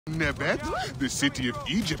Nebet, the city of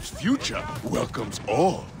Egypt's future, welcomes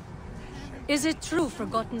all. Is it true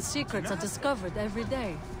forgotten secrets are discovered every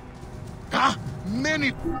day? Ah,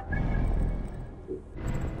 many...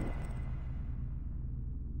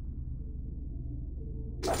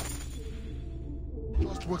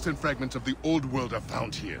 Lost works and fragments of the old world are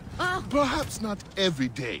found here. Perhaps not every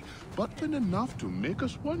day, but when enough to make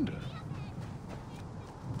us wonder.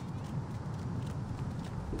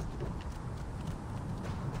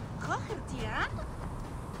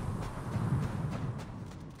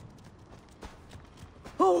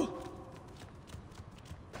 Oh!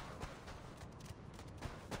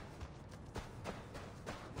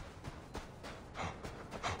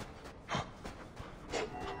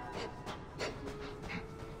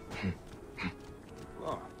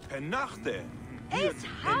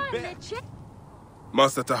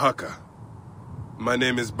 Master TAHARQA, my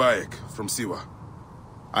name is Bayek from Siwa.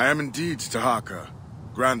 I am indeed TAHARQA,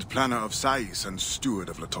 Grand Planner of Sais and Steward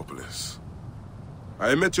of Latopolis.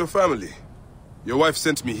 I met your family. Your wife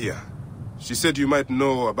sent me here. She said you might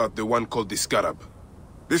know about the one called the Scarab.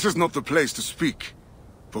 This is not the place to speak,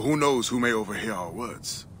 for who knows who may overhear our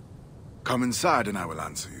words. Come inside and I will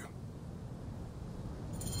answer you.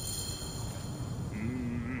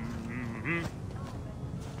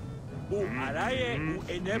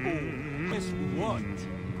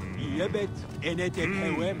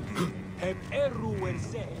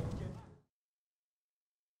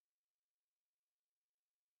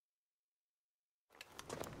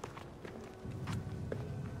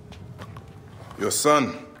 Your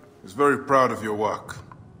son is very proud of your work.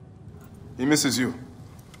 He misses you.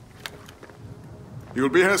 He will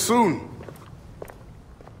be here soon.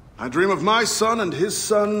 I dream of my son and his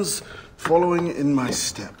sons following in my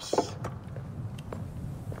steps.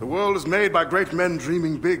 The world is made by great men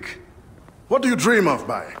dreaming big. What do you dream of,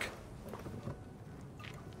 Bayek?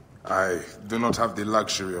 I do not have the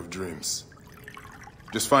luxury of dreams.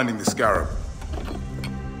 Just finding the Scarab.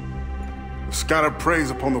 The Scarab preys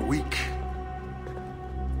upon the weak.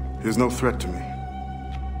 He is no threat to me.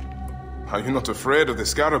 Are you not afraid of the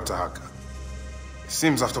Scarab, TAHARQA? It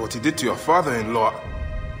seems after what he did to your father-in-law...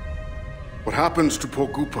 What happens to poor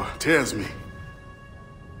Gupa tears me.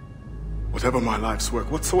 Whatever my life's work,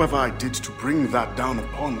 whatsoever I did to bring that down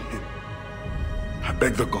upon him, I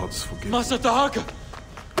beg the gods forgive me. Master TAHARQA!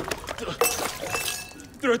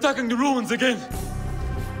 They're attacking the ruins again!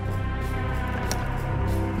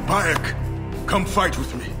 Bayek, come fight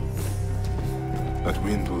with me. That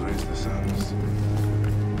wind will raise the sands.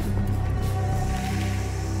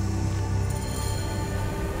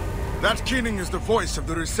 That keening is the voice of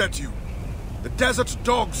the Resetu. The desert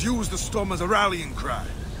dogs use the storm as a rallying cry.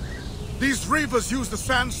 These reavers use the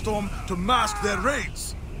sandstorm to mask their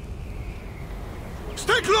raids.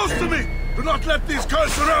 Stay close to me! Do not let these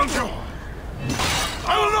curs surround you!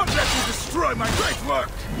 I will not let you destroy my great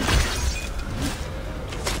work!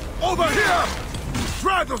 Over here!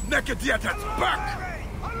 Drive those naked Yetats back!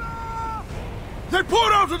 They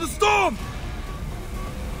poured out of the storm!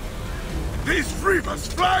 These reavers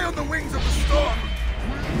fly on the wings of the storm!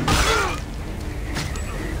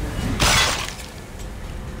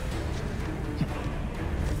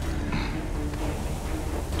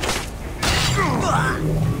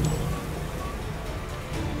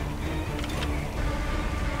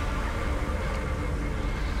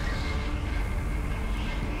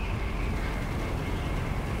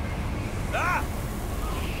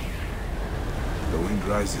 The wind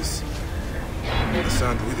rises. The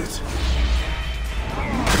sand with it.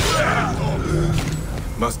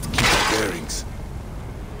 Must keep our bearings.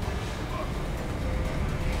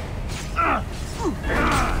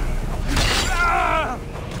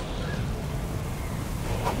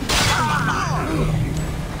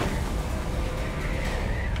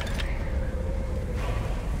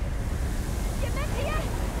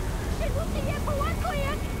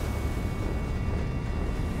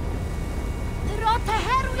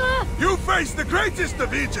 You face the greatest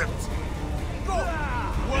of Egypt!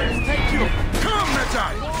 Words take you! Come,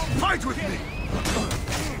 Medjay! Fight with me!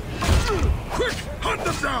 Quick! Hunt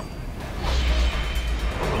them down!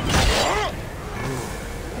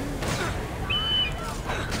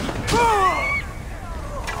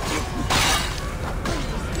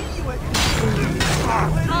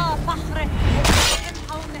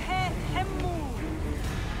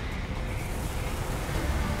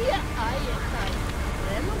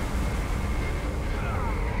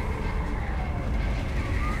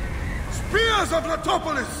 Spears of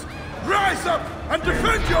Latopolis! Rise up and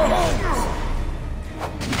defend your homes!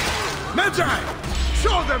 Medjay!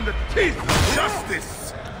 Show them the teeth of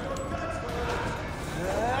justice!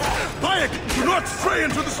 Bayek, Do not stray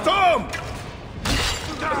into the storm!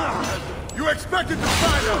 You expected to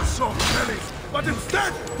find our soft bellies, but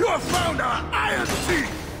instead you have found our iron teeth!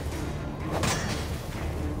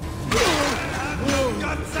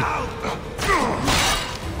 Guts out!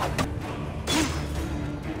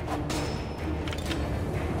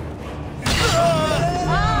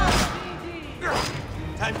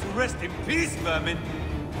 Time to rest in peace, vermin.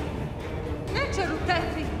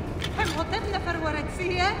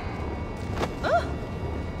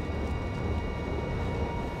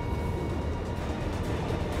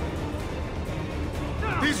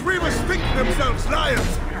 These reavers think themselves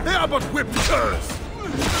lions. They are but whipped curs.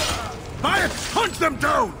 Bayek, hunt them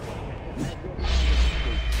down!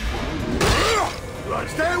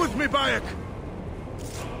 Stay with me, Bayek.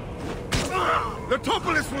 The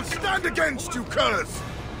Topolis will stand against you, curs!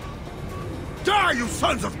 Die, you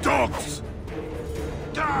sons of dogs!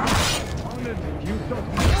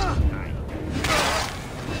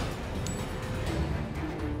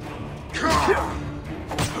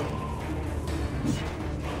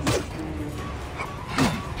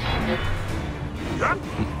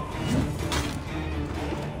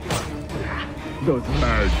 Those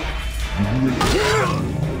birds.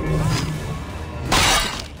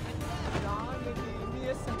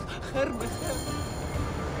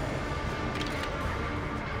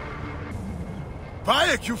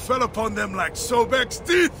 Bayek, you fell upon them like Sobek's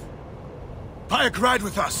teeth! Bayek, ride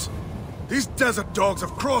with us. These desert dogs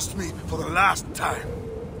have crossed me for the last time.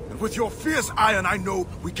 And with your fierce iron, I know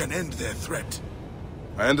we can end their threat.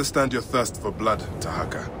 I understand your thirst for blood,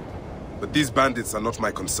 TAHARQA. But these bandits are not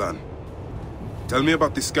my concern. Tell me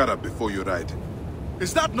about the scarab before you ride.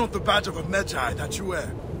 Is that not the badge of a Medjay that you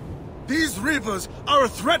wear? These reavers are a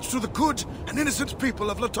threat to the good and innocent people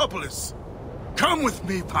of Letopolis. Come with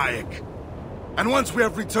me, Bayek. And once we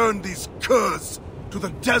have returned these curs to the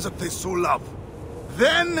desert they so love,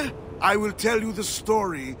 then I will tell you the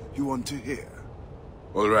story you want to hear.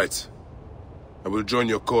 All right. I will join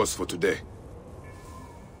your cause for today.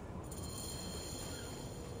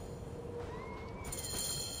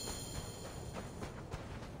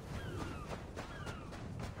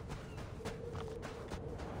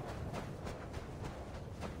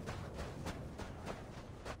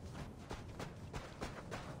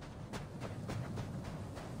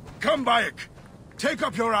 Come, Bayek. Take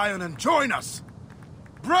up your iron and join us.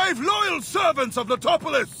 Brave, loyal servants of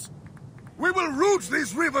Letopolis! We will root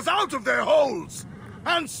these reavers out of their holes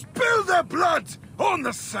and spill their blood on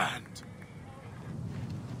the sand.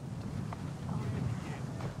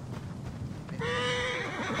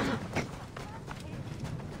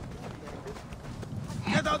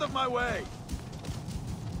 Get out of my way!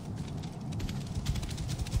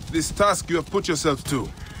 This task you have put yourself to,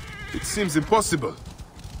 it seems impossible.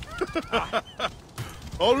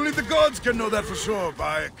 Only the gods can know that for sure,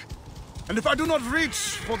 Bayek. And if I do not reach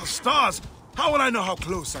for the stars, how will I know how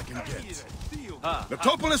close I can get?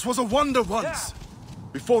 Letopolis was a wonder once,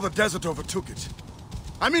 before the desert overtook it.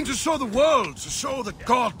 I mean to show the world, to show the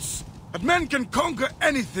gods, that men can conquer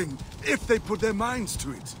anything if they put their minds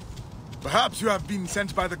to it. Perhaps you have been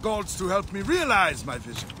sent by the gods to help me realize my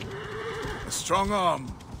vision. A strong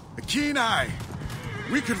arm, a keen eye.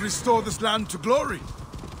 We could restore this land to glory.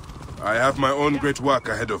 I have my own great work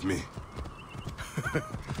ahead of me.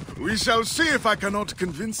 We shall see if I cannot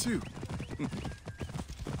convince you.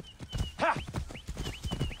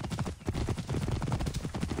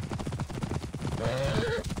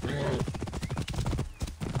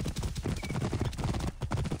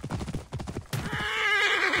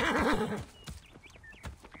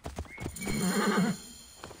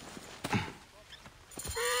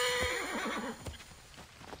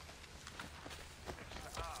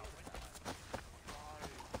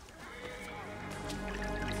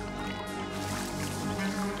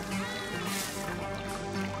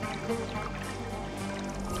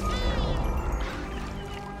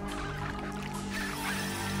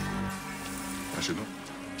 Ashino?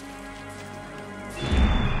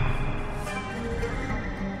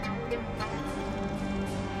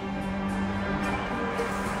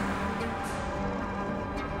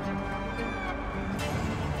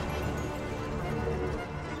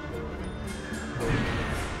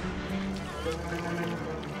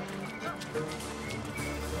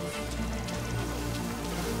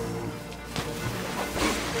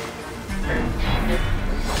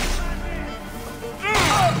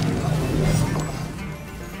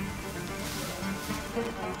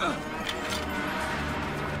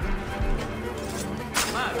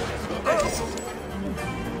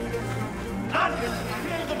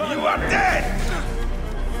 You are dead!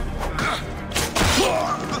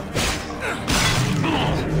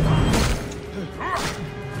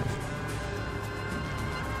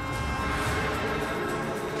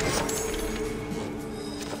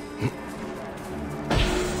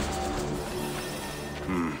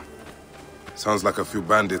 Sounds like a few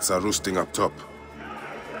bandits are roosting up top.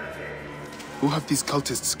 Who have these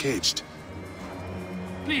cultists caged?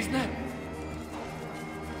 Please, Ned.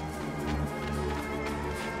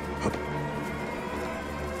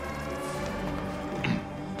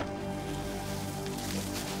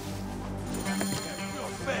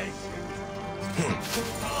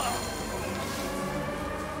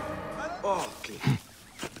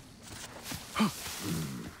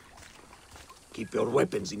 Keep your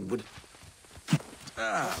weapons in wood.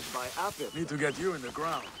 Need to get you in the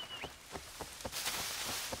ground.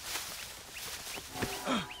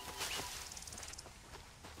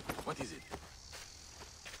 What is it?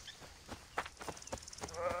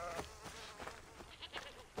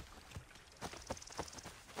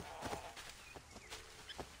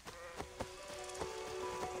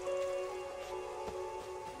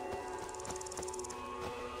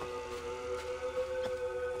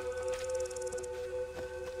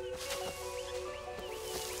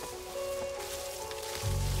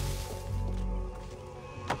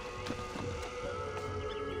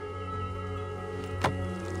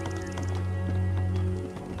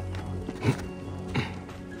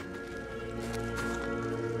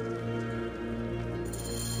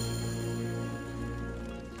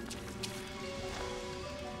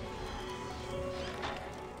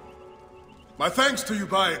 My thanks to you,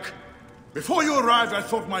 Bayek. Before you arrived, I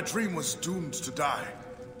thought my dream was doomed to die.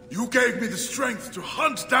 You gave me the strength to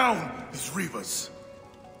hunt down these Reavers.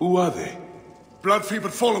 Who are they?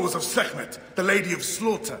 Blood-fevered followers of Sekhmet, the Lady of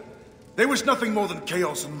Slaughter. They wish nothing more than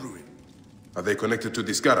chaos and ruin. Are they connected to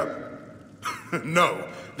the Scarab? No,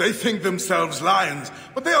 they think themselves lions,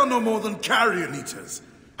 but they are no more than carrion eaters.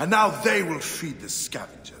 And now they will feed the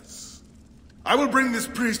scavengers. I will bring this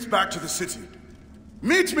priest back to the city.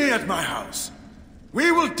 Meet me at my house.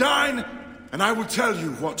 We will dine, and I will tell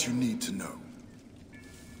you what you need to know.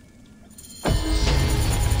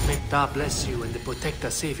 May God bless you and the Protector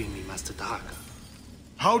saving me, Master TAHARQA.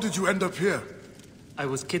 How did you end up here? I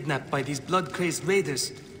was kidnapped by these blood-crazed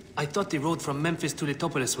raiders. I thought the road from Memphis to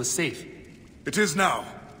Letopolis was safe. It is now,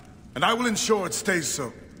 and I will ensure it stays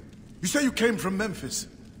so. You say you came from Memphis?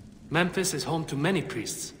 Memphis is home to many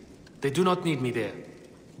priests. They do not need me there.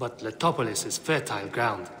 But Letopolis is fertile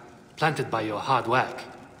ground, planted by your hard work.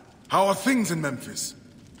 How are things in Memphis?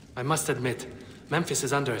 I must admit, Memphis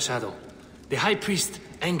is under a shadow. The High Priest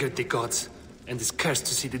angered the gods, and is cursed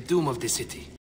to see the doom of the city.